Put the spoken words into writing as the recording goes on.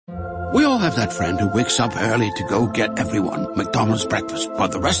We all have that friend who wakes up early to go get everyone McDonald's breakfast, while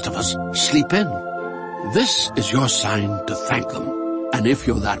the rest of us sleep in. This is your sign to thank them. And if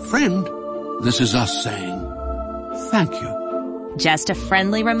you're that friend, this is us saying thank you. Just a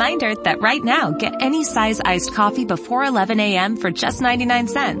friendly reminder that right now, get any size iced coffee before 11 a.m. for just 99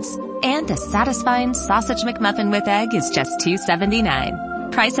 cents. And a satisfying sausage McMuffin with egg is just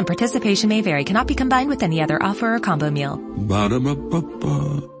 $2.79. Price and participation may vary. Cannot be combined with any other offer or combo meal.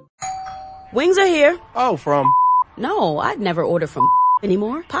 Ba-da-ba-ba-ba. Wings are here. Oh, from? No, I'd never order from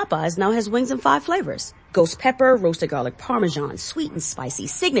anymore. Popeyes now has wings in 5 flavors. Ghost pepper, roasted garlic parmesan, sweet and spicy,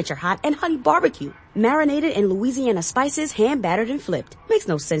 signature hot, and honey barbecue. Marinated in Louisiana spices, hand battered and flipped. Makes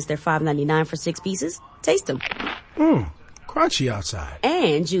no sense they're $5.99 for 6 pieces. Taste them. Crunchy outside.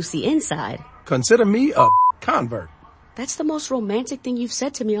 And juicy inside. Consider me a convert. That's the most romantic thing you've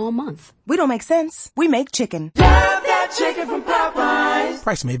said to me all month. We don't make sense. We make chicken. Love that chicken from Popeyes.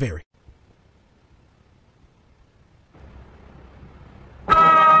 Price may vary.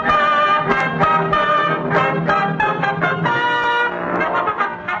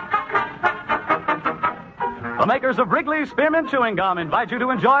 The makers of Wrigley's Spearmint Chewing Gum invite you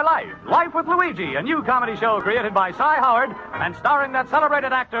to enjoy Life. Life with Luigi, a new comedy show created by Cy Howard and starring that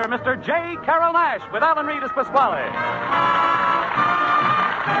celebrated actor, Mr. J. Carroll Nash, with Alan Reed as Pasquale.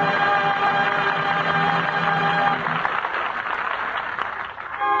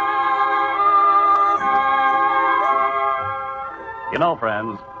 You know,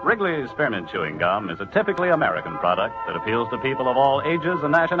 friends, Wrigley's Spearmint Chewing Gum is a typically American product that appeals to people of all ages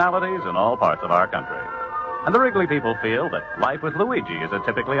and nationalities in all parts of our country. And the Wrigley people feel that Life with Luigi is a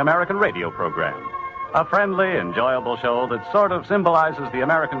typically American radio program. A friendly, enjoyable show that sort of symbolizes the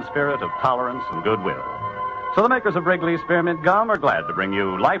American spirit of tolerance and goodwill. So the makers of Wrigley's Spearmint Gum are glad to bring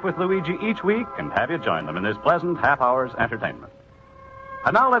you Life with Luigi each week and have you join them in this pleasant half-hour's entertainment.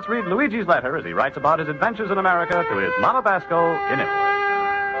 And now let's read Luigi's letter as he writes about his adventures in America to his Mama Basco in Italy.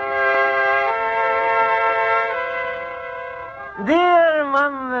 Dear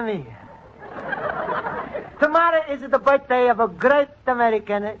Mamma Mia, tomorrow is the birthday of a great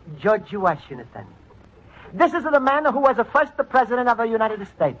American, George Washington. This is the man who was the first president of the United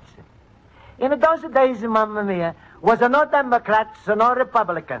States. In those days, Mamma Mia, was no Democrats, no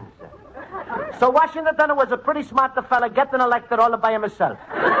Republicans. So Washington was a pretty smart fella getting elected all by himself.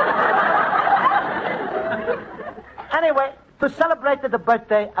 Anyway, to celebrate the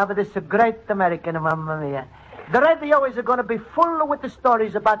birthday of this great American, Mamma Mia, the radio is going to be full with the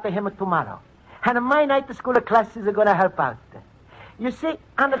stories about him tomorrow. And my night school classes are going to help out. You see,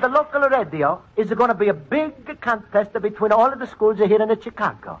 on the local radio is going to be a big contest between all of the schools here in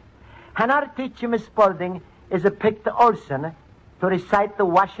Chicago. And our teacher, Miss Spaulding, is picked Olson to recite the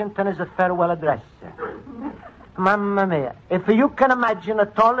Washington's farewell address. Mamma mia, if you can imagine a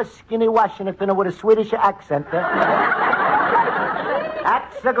tall, skinny Washington with a Swedish accent,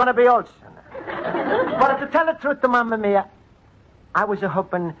 that's going to be Olson. But to tell the truth, Mamma mia, I was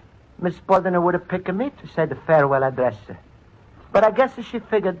hoping Miss Spaulding would have picked me to say the farewell address. But I guess she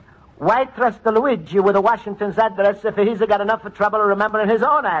figured, why trust the Luigi with the Washington's address if he's got enough trouble remembering his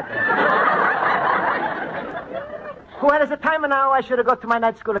own address? Well, it's the time now I should go to my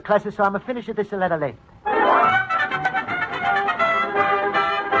night school classes, so I'm going to finish this a little late.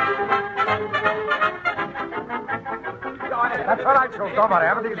 That's all right, Jules. Don't worry.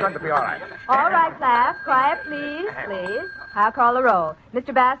 Everything's going to be all right. All right, class. Quiet, please. Please. I'll call the roll.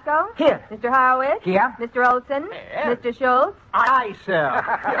 Mr. Basco? Here. Mr. Horowitz? Here. Mr. Olson? Here. Mr. Schultz? Aye, sir.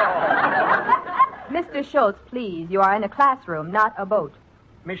 Mr. Schultz, please. You are in a classroom, not a boat.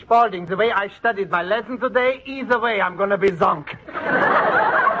 Miss Spaulding, the way I studied my lesson today, either way I'm going to be zonk.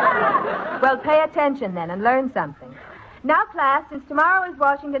 Well, pay attention then and learn something. Now, class, since tomorrow is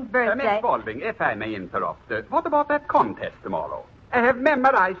Washington's birthday... Miss Spaulding, if I may interrupt, what about that contest tomorrow? I have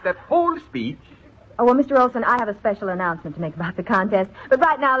memorized that whole speech. Oh, well, Mr. Olson, I have a special announcement to make about the contest. But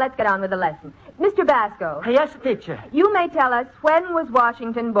right now, let's get on with the lesson. Mr. Basco. Yes, teacher. You may tell us, when was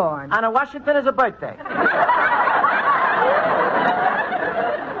Washington born? On Washington is a birthday.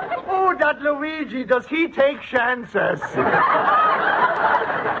 Oh, that Luigi, does he take chances?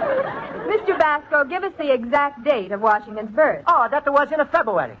 Mr. Basco, give us the exact date of Washington's birth. Oh, that was in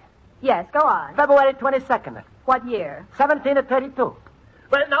February. Yes, go on. February 22nd. What year? 1732.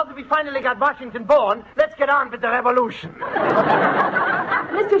 Well, now that we finally got Washington born, let's get on with the revolution.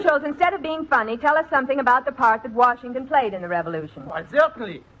 Mr. Schultz, instead of being funny, tell us something about the part that Washington played in the revolution. Why,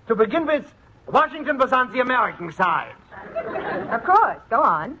 certainly. To begin with, Washington was on the American side. Of course. Go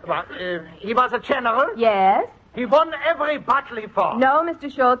on. Well, he was a general. Yes? He won every battle he fought. No, Mr.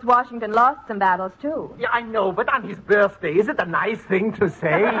 Schultz, Washington lost some battles, too. Yeah, I know, but on his birthday, is it a nice thing to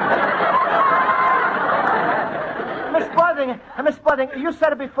say? Miss Spalding, you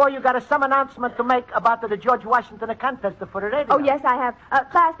said it before you got some announcement to make about the George Washington contest for the radio. Oh, yes, I have.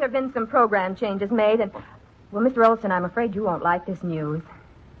 Class, there have been some program changes made, and... Well, Mr. Olson, I'm afraid you won't like this news.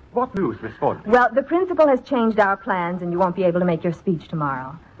 What news, Miss Spalding? Well, the principal has changed our plans, and you won't be able to make your speech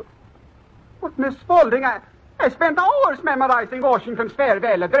tomorrow. But, Miss Spalding, I spent hours memorizing Washington's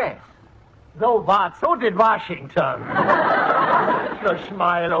farewell address. So what? So did Washington. No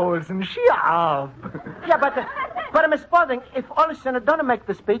smile, Olsen. Shut up. Yeah, but Miss Spalding, if Olsen don't make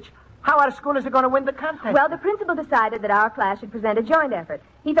the speech, how our school is going to win the contest? Well, the principal decided that our class should present a joint effort.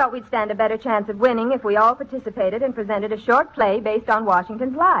 He thought we'd stand a better chance of winning if we all participated and presented a short play based on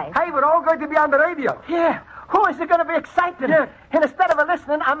Washington's life. Hey, we're all going to be on the radio. Yeah. Who is it going to be excited? Yeah. And instead of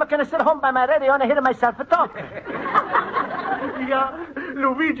listening, I'm going to sit home by my radio and hear myself talking. Yeah,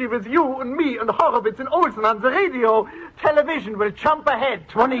 Luigi, with you and me and Horowitz and Olsen on the radio, television will jump ahead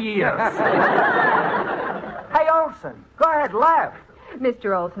 20 years. Hey, Olsen, go ahead, laugh.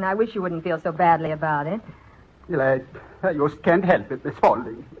 Mr. Olson, I wish you wouldn't feel so badly about it. Well, I just can't help it, Miss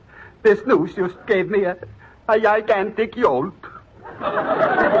Spalding. This news just gave me a gigantic jolt.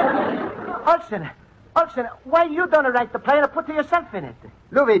 Olsen, why you don't write the play and put yourself in it?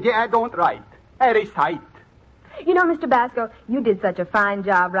 Luigi, I don't write. I recite. You know, Mr. Basco, you did such a fine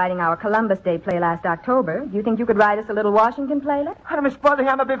job writing our Columbus Day play last October. Do you think you could write us a little Washington playlet? Miss Spalding,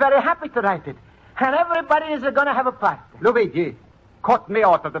 I'm going to be very happy to write it. And everybody is going to have a part. Luigi, cut me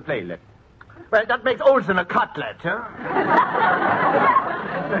out of the playlet. Well, that makes Olsen a cutlet, huh?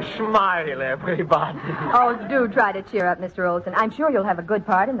 Smile, everybody. Oh, do try to cheer up, Mr. Olson. I'm sure you'll have a good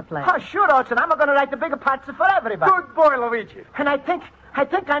part in the play. Oh, sure, Olsen. I'm going to write the bigger parts for everybody. Good boy, Luigi. And I think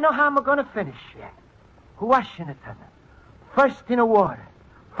I know how I'm going to finish. Yeah. Washington, first in a war,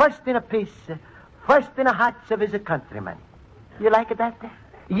 first in a peace, first in the hearts of his countrymen. You like that?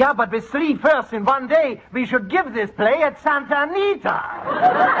 Yeah, but with 3 firsts in one day, we should give this play at Santa Anita.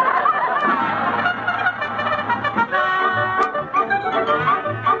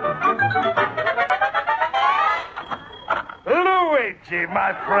 Luigi,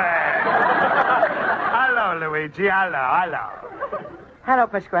 my friend. Hello, Luigi. Hello. Hello,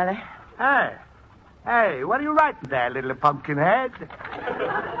 Pasquale. Hey, what are you writing there, little pumpkinhead?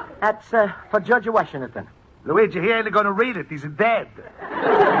 That's for George Washington. Luigi, he ain't going to read it. He's dead.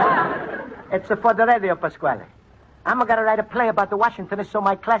 It's for the radio, Pasquale. I'm going to write a play about the Washington so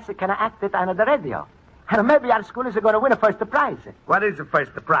my class can act it on the radio. And maybe our school is going to win a first prize. What is the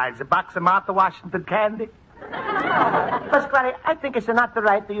first prize? A box of Martha Washington candy? Pasquale, I think it's not the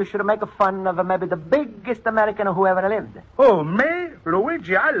right that you should make a fun of maybe the biggest American who ever lived. Oh, me?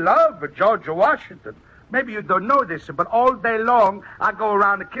 Luigi, I love George Washington. Maybe you don't know this, but all day long, I go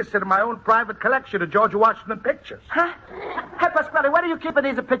around and kiss it in my own private collection of George Washington pictures. Huh? Hey, Pasquale, where are you keeping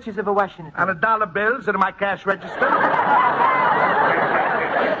these pictures of Washington? On dollar bills in my cash register.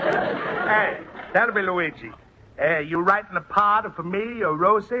 Hey, that'll be Luigi. You writing a part for me or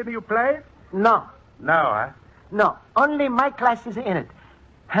Rosie? Do you play? No. No, huh? No, only my class is in it.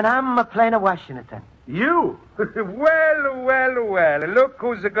 And I'm playing a Washington. You? Well. Look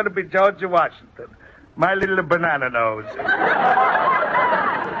who's going to be George Washington. My little banana nose.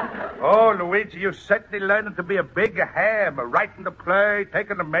 Oh, Luigi, you're certainly learning to be a big ham, writing the play,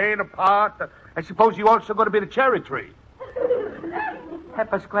 taking the main part. I suppose you're also going to be the cherry tree. Hey,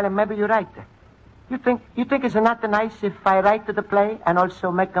 Pasquale, maybe you're right. You think it's not nice if I write the play and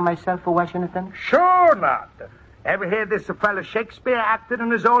also make myself a Washington? Sure not. Ever hear this fellow Shakespeare acted in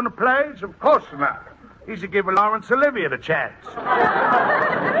his own plays? Of course not. He should give Laurence Olivier the chance.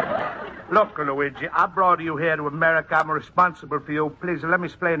 Look, Luigi, I brought you here to America. I'm responsible for you. Please, let me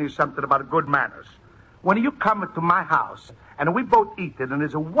explain to you something about good manners. When you come into my house and we both eat it and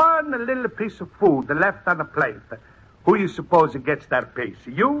there's one little piece of food left on the plate, who you suppose gets that piece,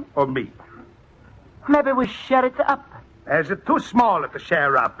 you or me? Maybe we share it up. Is it too small to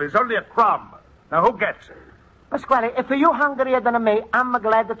share up? It's only a crumb. Now, who gets it? Pasquale, if you're hungrier than me, I'm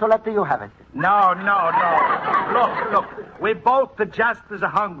glad to let you have it. No. Look. We're both just as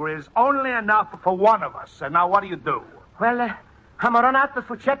hungry. It's only enough for one of us. And now what do? Well, I'm run out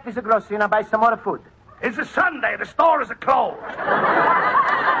to check this grocery and I buy some more food. It's a Sunday. The stores are closed.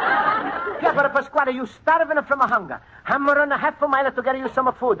 Yeah, but Pasquale, you starving from hunger. I'm running half a mile to get you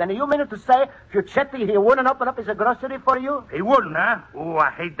some food. And you mean to say, if you Chetty, he wouldn't open up his grocery for you? He wouldn't, huh? Oh, I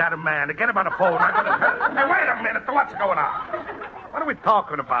hate that man. Get him on the phone. Hey, wait a minute. What's going on? What are we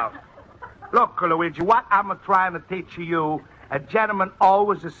talking about? Look, Luigi, what I'm trying to teach you, a gentleman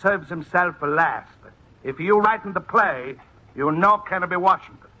always serves himself last. If you writing the play, you know can be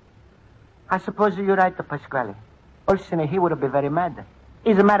Washington. I suppose you're right, Pasquale. Olsen, he would be very mad.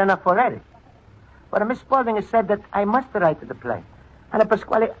 He's mad enough already. But Miss Spaulding has said that I must write the play. And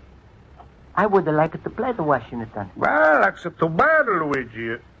Pasquale, I would have liked to play the Washington. Well, that's too bad,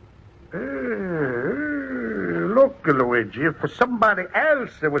 Luigi. Look, Luigi, if somebody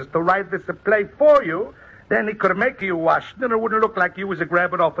else was to write this play for you, then he could make you Washington. It wouldn't look like you was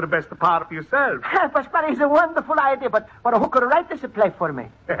grabbing off for the best part of yourself. Pasquale, it's a wonderful idea, but who could write this play for me?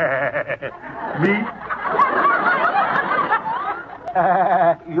 Me?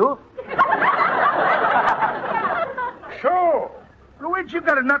 You? Sure. Luigi, you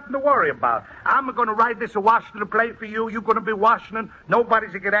got nothing to worry about. I'm going to write this a Washington play for you. You're going to be Washington.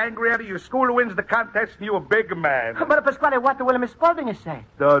 Nobody's going to get angry at you. Your school wins the contest, and you're a big man. But, Pasquale, what will Miss Spaulding say?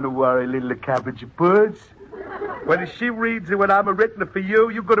 Don't worry, little cabbage birds. When she reads it when I'm written it for you,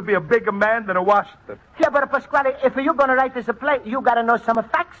 you're going to be a bigger man than a Washington. Yeah, but, Pasquale, if you're going to write this a play, you got to know some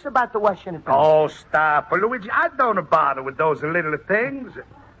facts about the Washington. Oh, stop. Luigi, I don't bother with those little things.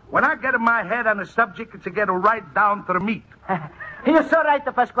 When I get in my head on a subject, it's to get it right down to the meat. You're so right,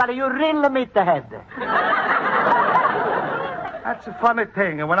 Pasquale. You really meet the head. That's a funny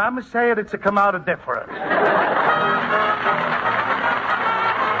thing. And when I'm saying it's to come out a different.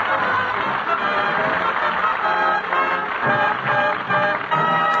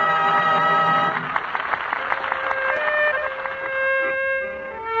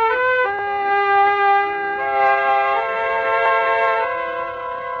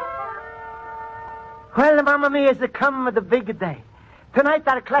 Well, Mamma Mia, it's come the big day. Tonight,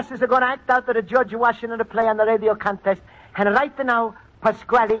 our classes are going to act out the George Washington play on the radio contest. And right now,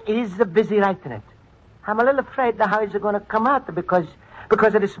 Pasquale is busy writing it. I'm a little afraid how it's going to come out because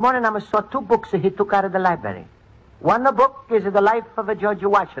this morning I saw 2 books he took out of the library. One book is The Life of George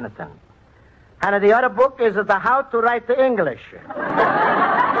Washington. And the other book is The How to Write the English.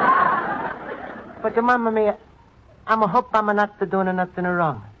 But, Mamma Mia, I hope I'm not doing nothing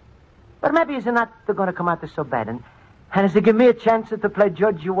wrong. But maybe it's not going to come out so bad. And it's to give me a chance to play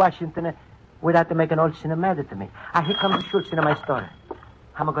George Washington without making Olsen mad at me. Here comes Schultz in my story.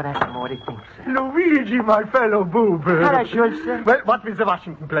 I'm going to ask him what he thinks. Luigi, my fellow boob. Hello, Schultz. Well, what with the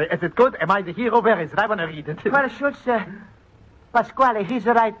Washington play? Is it good? Am I the hero? Where is it? I want to read it. Well, Schultz, Pasquale, he's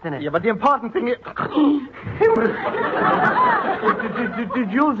writing it. Yeah, but the important thing is...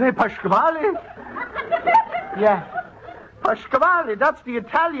 did you say Pasquale? Yeah. Pasquale, that's the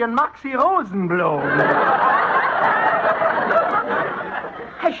Italian Maxi Rosenbloom.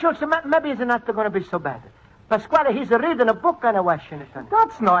 Hey, Schultz, maybe it's not going to be so bad. Pasquale, he's reading a book on Washington.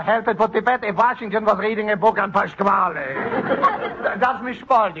 That's no help. It would be better if Washington was reading a book on Pasquale. Does Miss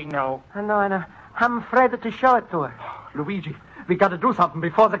Spaulding know? I know. I'm afraid to show it to her. Luigi, we got to do something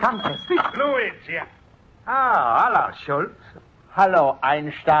before the contest. Luigi. Oh, hello, Schultz. Hello,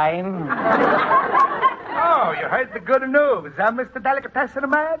 Einstein. Oh, you heard the good news, huh, Mr. Delicatessen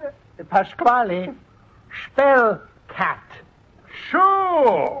Man? Pasquale, spell cat.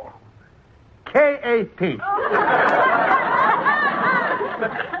 Sure. K-A-T.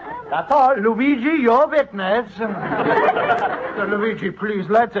 That's all. Luigi, your witness. Luigi, please,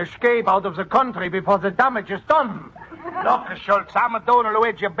 let's escape out of the country before the damage is done. Look, Schultz, I'm doing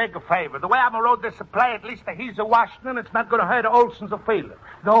Luigi a big favor. The way I'm wrote this play, at least he's a Washington, it's not going to hurt Olsen's feelings.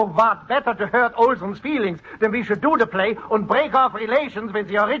 No, what better to hurt Olsen's feelings than we should do the play and break off relations with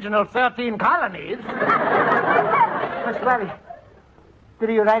the original 13 colonies? Pasquale, did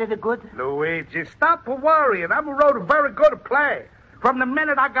you write it good? Luigi, stop worrying. I wrote a very good play. From the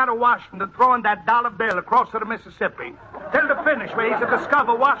minute I got to Washington throwing that dollar bill across to the Mississippi, till the finish where he's to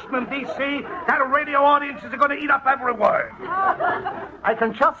discover Washington, D.C., that radio audience is going to eat up every word. I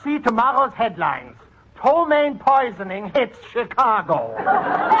can just see tomorrow's headlines. Ptomaine poisoning hits Chicago.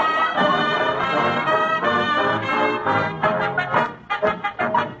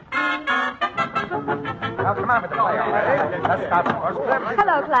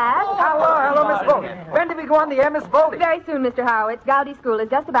 Hello, class. Hello, Miss Bowling. When did we go on the air, Miss Bowling? Very soon, Mr. Howitz. Gowdy School is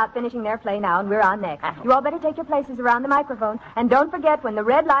just about finishing their play now, and we're on next. You all better take your places around the microphone. And don't forget, when the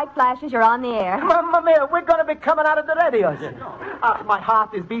red light flashes, you're on the air. Mamma mia, we're going to be coming out of the radios. My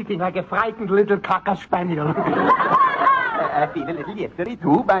heart is beating like a frightened little cocker spaniel. I feel a little jittery,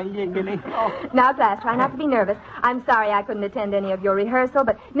 too, by Yingling. Now, class, try not to be nervous. I'm sorry I couldn't attend any of your rehearsal,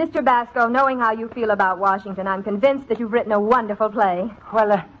 but Mr. Basco, knowing how you feel about Washington, I'm convinced that you've written a wonderful play.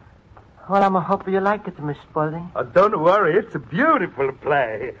 Well, I'm hoping you like it, Miss Spaulding. Oh, don't worry, it's a beautiful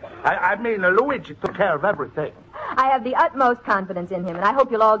play. I mean, Luigi took care of everything. I have the utmost confidence in him, and I hope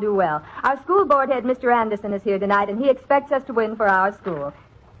you'll all do well. Our school board head, Mr. Anderson, is here tonight, and he expects us to win for our school.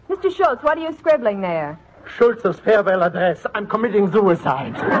 Mr. Schultz, what are you scribbling there? Schultz's farewell address. I'm committing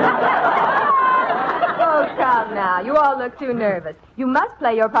suicide. Oh, come now. You all look too nervous. You must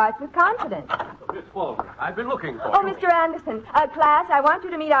play your parts with confidence. Spaulding. I've been looking for Oh, you. Mr. Anderson. Class, I want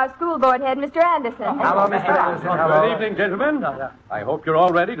you to meet our school board head, Mr. Anderson. Hello, Mr. Anderson. Good evening, gentlemen. I hope you're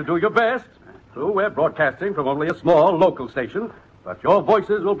all ready to do your best. True, we're broadcasting from only a small local station, but your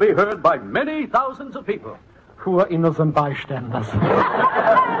voices will be heard by many thousands of people. Poor innocent bystanders.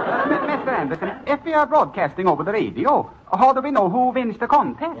 Mr. Anderson, if we are broadcasting over the radio, how do we know who wins the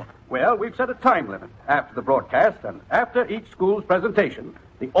contest? Well, we've set a time limit. After the broadcast and after each school's presentation,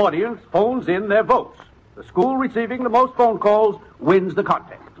 the audience phones in their votes. The school receiving the most phone calls wins the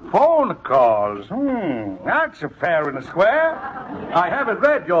contest. Phone calls? That's a fair and a square. I haven't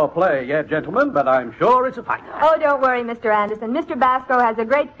read your play yet, gentlemen, but I'm sure it's a fight. Oh, don't worry, Mr. Anderson. Mr. Basco has a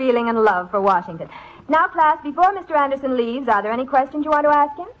great feeling and love for Washington. Now, class, before Mr. Anderson leaves, are there any questions you want to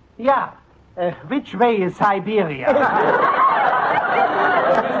ask him? Yeah. Which way is Siberia?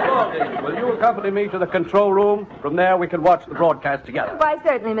 Will you accompany me to the control room? From there, we can watch the broadcast together. Why,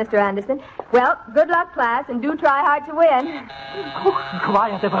 certainly, Mr. Anderson. Well, good luck, class, and do try hard to win.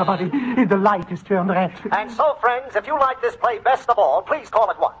 Quiet, everybody. The light is turned red. And so, friends, if you like this play best of all, please call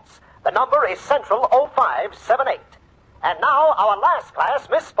at once. The number is Central 0578. And now, our last class,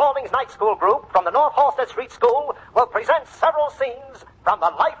 Miss Spaulding's Night School group from the North Halsted Street School, will present several scenes from the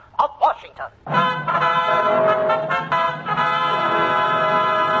life of Washington.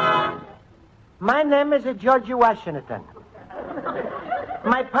 My name is George Washington.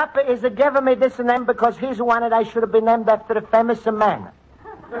 My papa is giving me this name because he's wanted I should have been named after a famous man.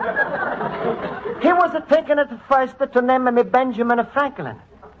 He was thinking at first to name me Benjamin Franklin.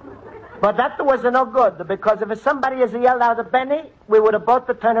 But that was no good, because if somebody has yelled out Benny, we would have both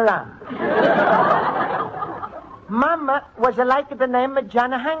turned around. Mama was like the name of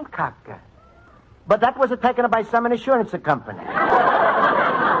John Hancock. But that was taken by some insurance company.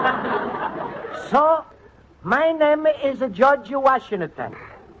 So, my name is George Washington.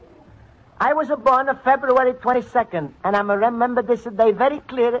 I was born on February 22nd, and I remember this day very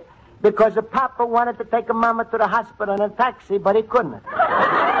clear because Papa wanted to take Mama to the hospital in a taxi, but he couldn't.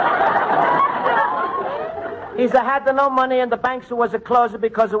 He had no money and the banks was closed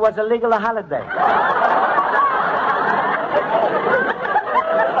because it was a legal holiday.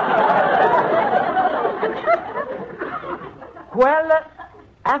 Well,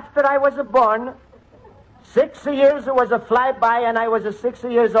 after I was born, 6 years was a flyby and I was 6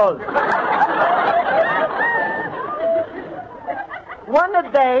 years old.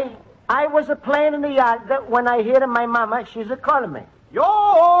 One day, I was playing in the yard when I hear my mama, she's calling me.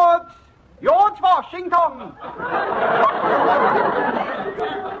 George Washington!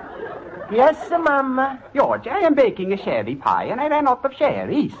 Yes, Mama. George, I am baking a sherry pie and I ran out of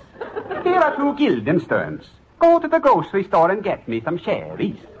cherries. Here are 2 guildensterns. Go to the grocery store and get me some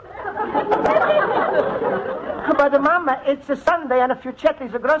cherries. But, Mama, it's a Sunday and if you check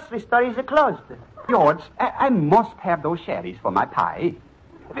the grocery store is closed. George, I must have those cherries for my pie.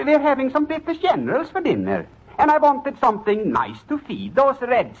 We're having some British generals for dinner. And I wanted something nice to feed those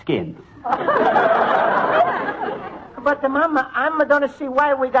redskins. But, Mama, I'm going to see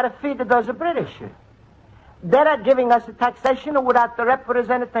why we got to feed those British. They're giving us a taxation without the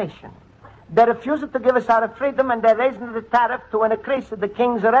representation. They refuse to give us our freedom, and they're raising the tariff to increase the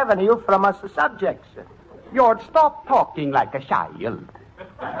king's revenue from us subjects. George, stop talking like a child.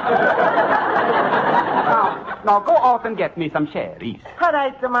 Now, go out and get me some cherries. All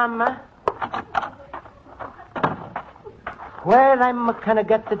right, Mama. Where I'm gonna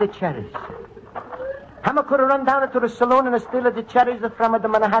get to the cherries? I'm gonna run down to the saloon and steal the cherries from the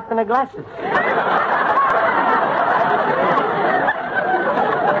Manhattan glasses.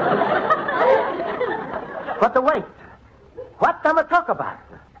 But wait, what am I talk about?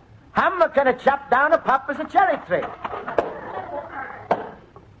 I'm gonna chop down a Papa's cherry tree.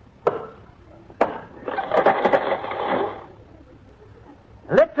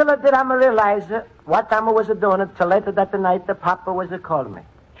 Little did I realize what I was doing until later that night the Papa was calling me.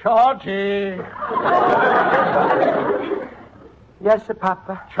 Georgie! Yes,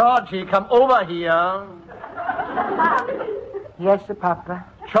 Papa. Georgie, come over here. Yes, Papa.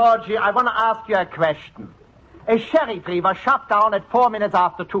 Georgie, I want to ask you a question. A cherry tree was shot down at 4 minutes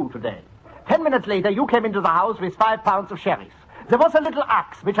after 2 today. 10 minutes later, you came into the house with 5 pounds of cherries. There was a little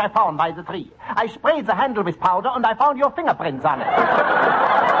axe which I found by the tree. I sprayed the handle with powder and I found your fingerprints on it.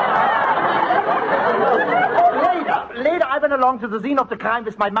 Later, I went along to the scene of the crime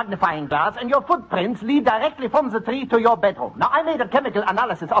with my magnifying glass, and your footprints lead directly from the tree to your bedroom. Now, I made a chemical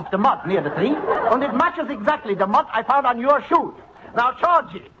analysis of the mud near the tree, and it matches exactly the mud I found on your shoes. Now,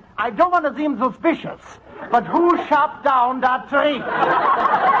 Georgie, I don't want to seem suspicious, but who chopped down that tree?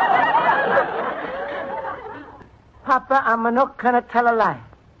 Papa, I'm not going to tell a lie.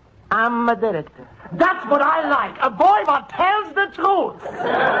 I'm a director. That's what I like. A boy what tells the truth.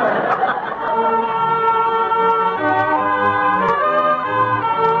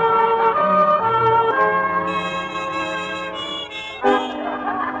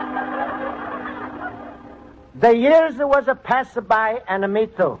 The years was a passerby, and me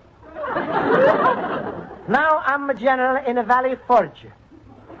too. Now I'm a general in a Valley Forge.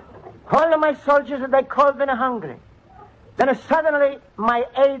 All of my soldiers, they cold and hungry. Then suddenly my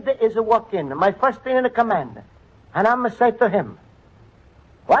aide is a walk-in, my first in the command. And I'm a say to him,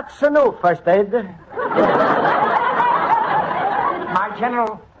 "What's the new, first aide?" My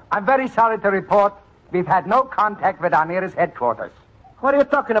general, I'm very sorry to report we've had no contact with our nearest headquarters. What are you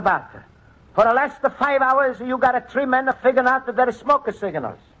talking about? For the last 5 hours, you got 3 men figuring out that there are smoker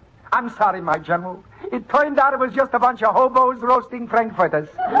signals. I'm sorry, my general. It turned out it was just a bunch of hobos roasting frankfurters.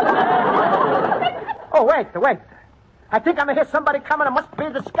 Oh, wait. I think I'm going to hear somebody coming. It must be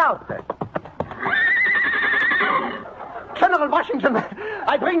the scout. General Washington,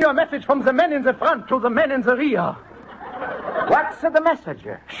 I bring you a message from the men in the front to the men in the rear. What's the message?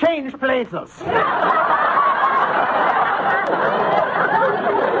 Change places.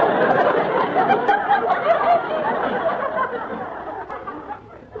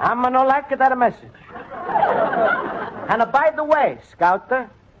 I'm not like that message. And by the way, Scouter,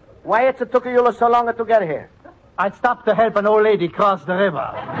 why it took you so long to get here? I stopped to help an old lady cross the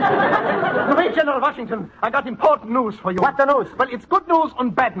river. Wait, General Washington, I got important news for you. What the news? Well, it's good news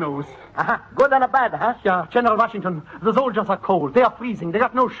and bad news. Good and bad, huh? Yeah, General Washington, the soldiers are cold. They are freezing. They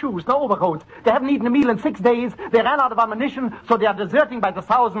got no shoes, no overcoats. They haven't eaten a meal in 6 days. They ran out of ammunition, so they are deserting by the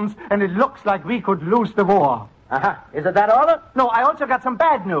thousands, and it looks like we could lose the war. Is it that all? No, I also got some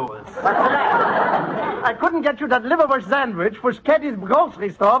bad news. What's that? I couldn't get you that liverwurst sandwich, which Caddy's grocery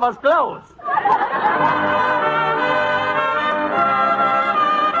store was closed.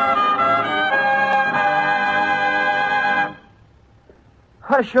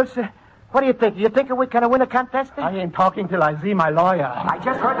 Well, Schultz, what do you think? Do you think we can win a contest? I ain't talking till I see my lawyer. I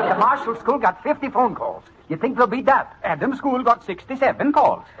just heard that the Marshall School got 50 phone calls. You think they'll beat that? Adams School got 67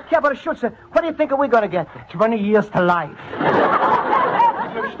 calls. Yeah, but Schultz, what do you think we're going to get? 20 years to life.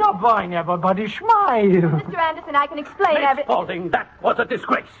 Stop buying everybody. Smile. Mr. Anderson, I can explain Miss Spaulding, that was a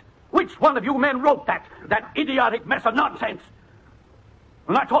disgrace. Which one of you men wrote that idiotic mess of nonsense?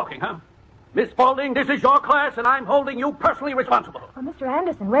 I'm not talking, huh? Miss Spaulding, this is your class, and I'm holding you personally responsible. Oh, Mr.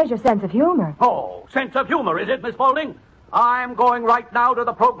 Anderson, where's your sense of humor? Oh, sense of humor, is it, Miss Spaulding? I'm going right now to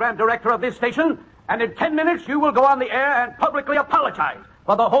the program director of this station, and in 10 minutes you will go on the air and publicly apologize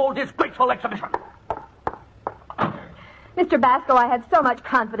for the whole disgraceful exhibition. Mr. Basco, I had so much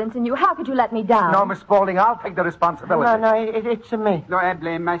confidence in you. How could you let me down? No, Miss Spaulding, I'll take the responsibility. No, it's me. No, I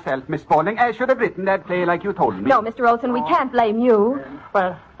blame myself, Miss Spaulding. I should have written that play like you told me. No, Mr. Olson, we can't blame you.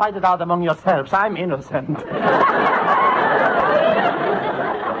 Well, fight it out among yourselves. I'm innocent.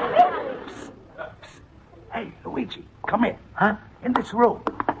 Hey, Luigi, come in. Huh? In this room.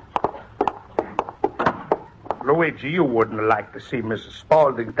 Luigi, you wouldn't like to see Mrs.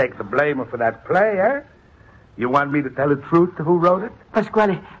 Spaulding take the blame for that play, eh? You want me to tell the truth to who wrote it?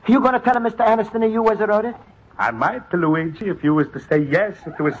 Pasquale, you going to tell him, Mr. Aniston, you was wrote it? I might, Luigi, if you was to say yes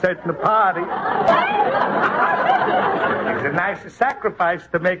to a certain party. It's a nice sacrifice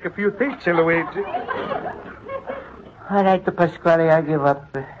to make a few teacher, Luigi. All right, Pasquale, I give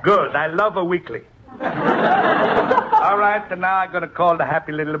up. Good. I love a weekly. All right, and now I'm going to call the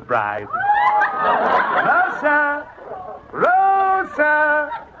happy little bride. Rosa! Rosa!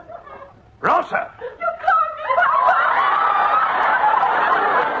 Rosa! You called me, Papa!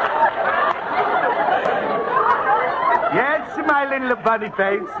 Yes, my little bunny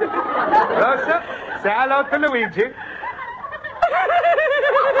face. Rosa, say hello to Luigi.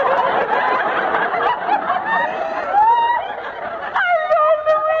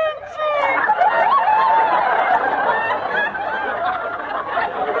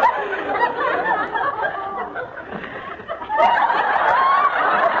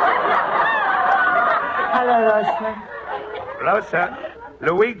 Rosa,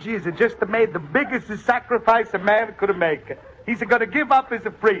 Luigi has just made the biggest sacrifice a man could make. He's going to give up his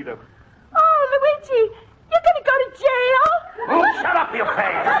freedom. Oh, Luigi, you're going to go to jail? Oh, shut up, your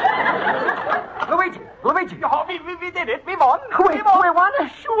face. Luigi, oh, we did it. We won. We won?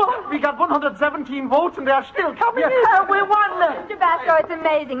 sure. We got 117 votes, and they're still coming in. We won. Mr. Basco, it's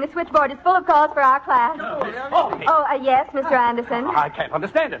amazing. The switchboard is full of calls for our class. Yes, Mr. Anderson. I can't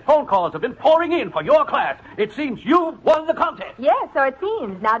understand it. Phone calls have been pouring in for your class. It seems you've won the contest. Yes, so it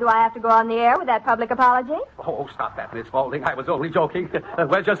seems. Now do I have to go on the air with that public apology? Oh, stop that, Miss Spaulding. I was only joking.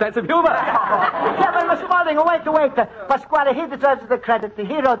 Where's your sense of humor? Yeah, but Miss Spaulding, wait. Pasquale, he deserves the credit. The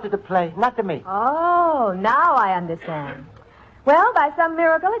hero to the play, not to me. Oh, now I understand. Well, by some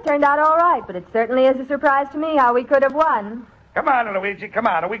miracle, it turned out all right, but it certainly is a surprise to me how we could have won. Come on, Luigi, come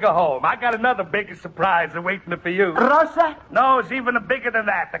on, we go home. I got another bigger surprise awaiting for you. Rosa? No, it's even bigger than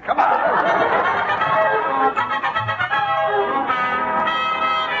that. Come on.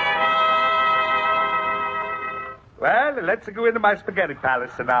 Well, let's go into my spaghetti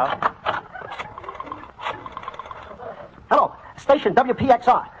palace now. Hello, station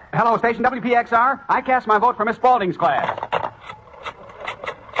WPXR. Hello, station WPXR. I cast my vote for Miss Spaulding's class.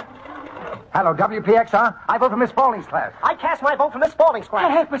 Hello, WPXR. I vote for Miss Spaulding's class. I cast my vote for Miss Spaulding's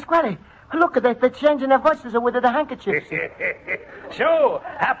class. Hey, Pasquale, look at that. They're changing their voices with the handkerchiefs. Sure.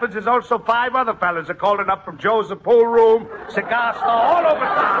 Happens there's also 5 other fellas are calling up from Joe's pool room, cigar store, all over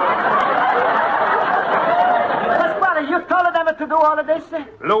town. Pasquale, you told them to do all of this?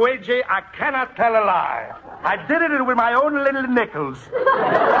 Luigi, I cannot tell a lie. I did it with my own little nickels.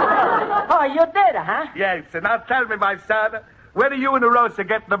 Oh, you did, huh? Yes, and now tell me, my son, when are you and Rosa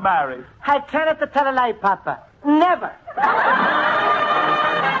getting married? I try not to tell a lie, Papa. Never.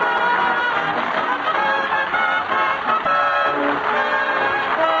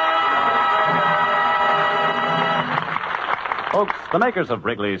 Folks, the makers of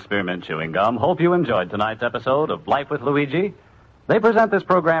Wrigley's Spearmint Chewing Gum hope you enjoyed tonight's episode of Life with Luigi. They present this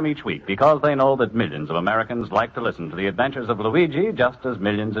program each week because they know that millions of Americans like to listen to the adventures of Luigi just as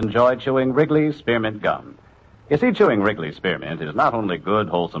millions enjoy chewing Wrigley's Spearmint Gum. You see, chewing Wrigley's Spearmint is not only good,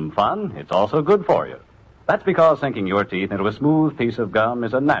 wholesome fun, it's also good for you. That's because sinking your teeth into a smooth piece of gum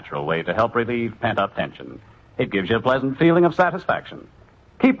is a natural way to help relieve pent-up tension. It gives you a pleasant feeling of satisfaction.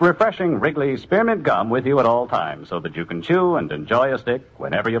 Keep refreshing Wrigley's Spearmint Gum with you at all times so that you can chew and enjoy a stick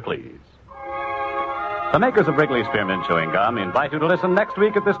whenever you please. The makers of Wrigley's Spearmint Chewing Gum invite you to listen next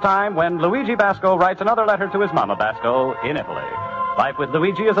week at this time when Luigi Basco writes another letter to his Mama Basco in Italy. Life with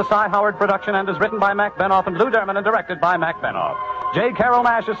Luigi is a Cy Howard production and is written by Mac Benoff and Lou Derman and directed by Mac Benoff. J. Carol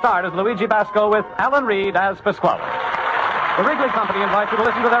Nash is starred as Luigi Basco with Alan Reed as Pasquale. The Wrigley Company invites you to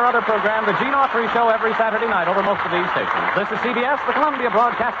listen to their other program, The Gene Autry Show, every Saturday night over most of these stations. This is CBS, the Columbia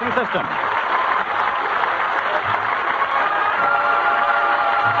Broadcasting System.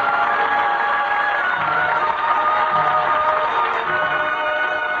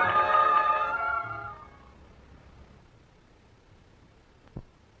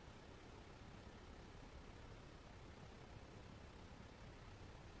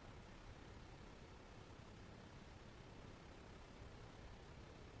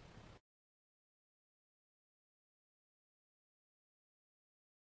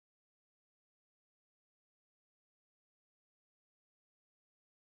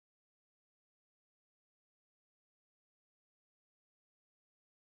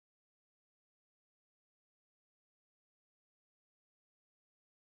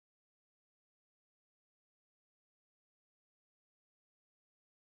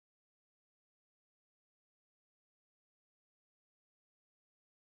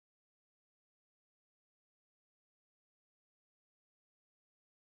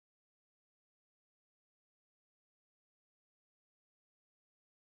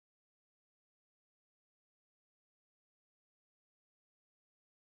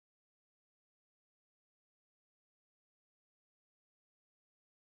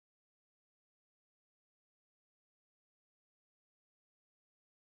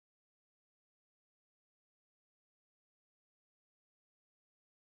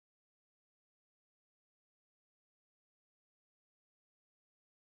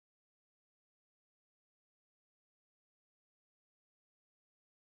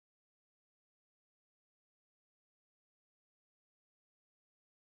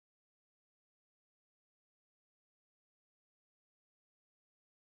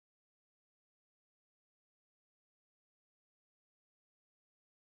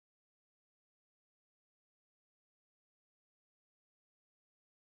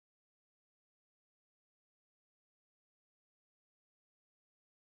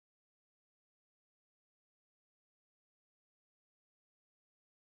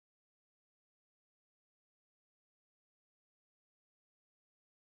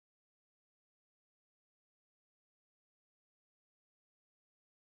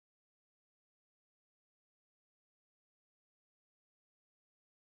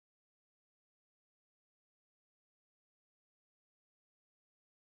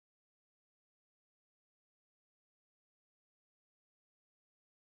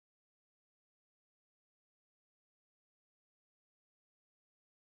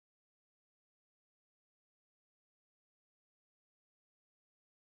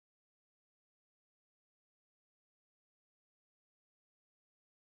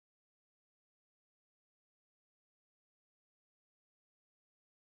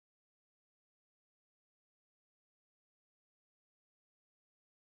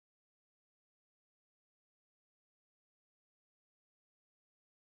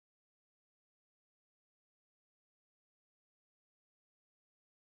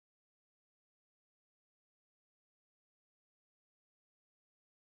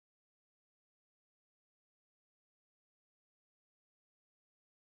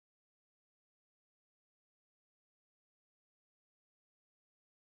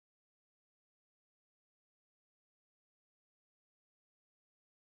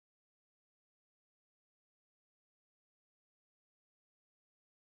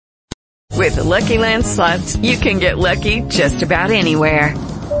 With Lucky Land Slots, you can get lucky just about anywhere.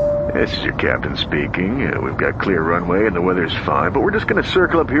 This is your captain speaking. We've got clear runway and the weather's fine, but we're just going to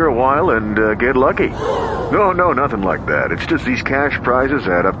circle up here a while and get lucky. No, nothing like that. It's just these cash prizes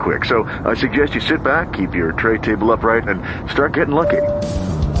add up quick. So I suggest you sit back, keep your tray table upright, and start getting lucky.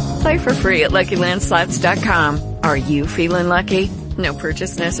 Play for free at LuckyLandSlots.com. Are you feeling lucky? No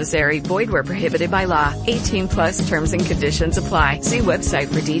purchase necessary. Void where prohibited by law. 18+ terms and conditions apply. See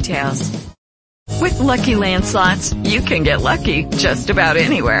website for details. With Lucky Land Slots, you can get lucky just about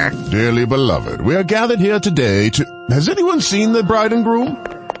anywhere. Dearly beloved, we are gathered here today to... Has anyone seen the bride and groom?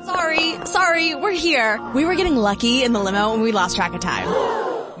 Sorry, we're here. We were getting lucky in the limo and we lost track of time.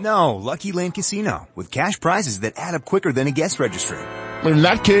 No, Lucky Land Casino, with cash prizes that add up quicker than a guest registry. In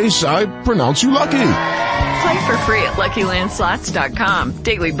that case, I pronounce you lucky. Play for free at LuckyLandSlots.com.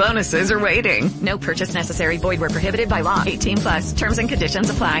 Daily bonuses are waiting. No purchase necessary. Void where prohibited by law. 18+. Terms and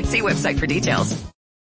conditions apply. See website for details.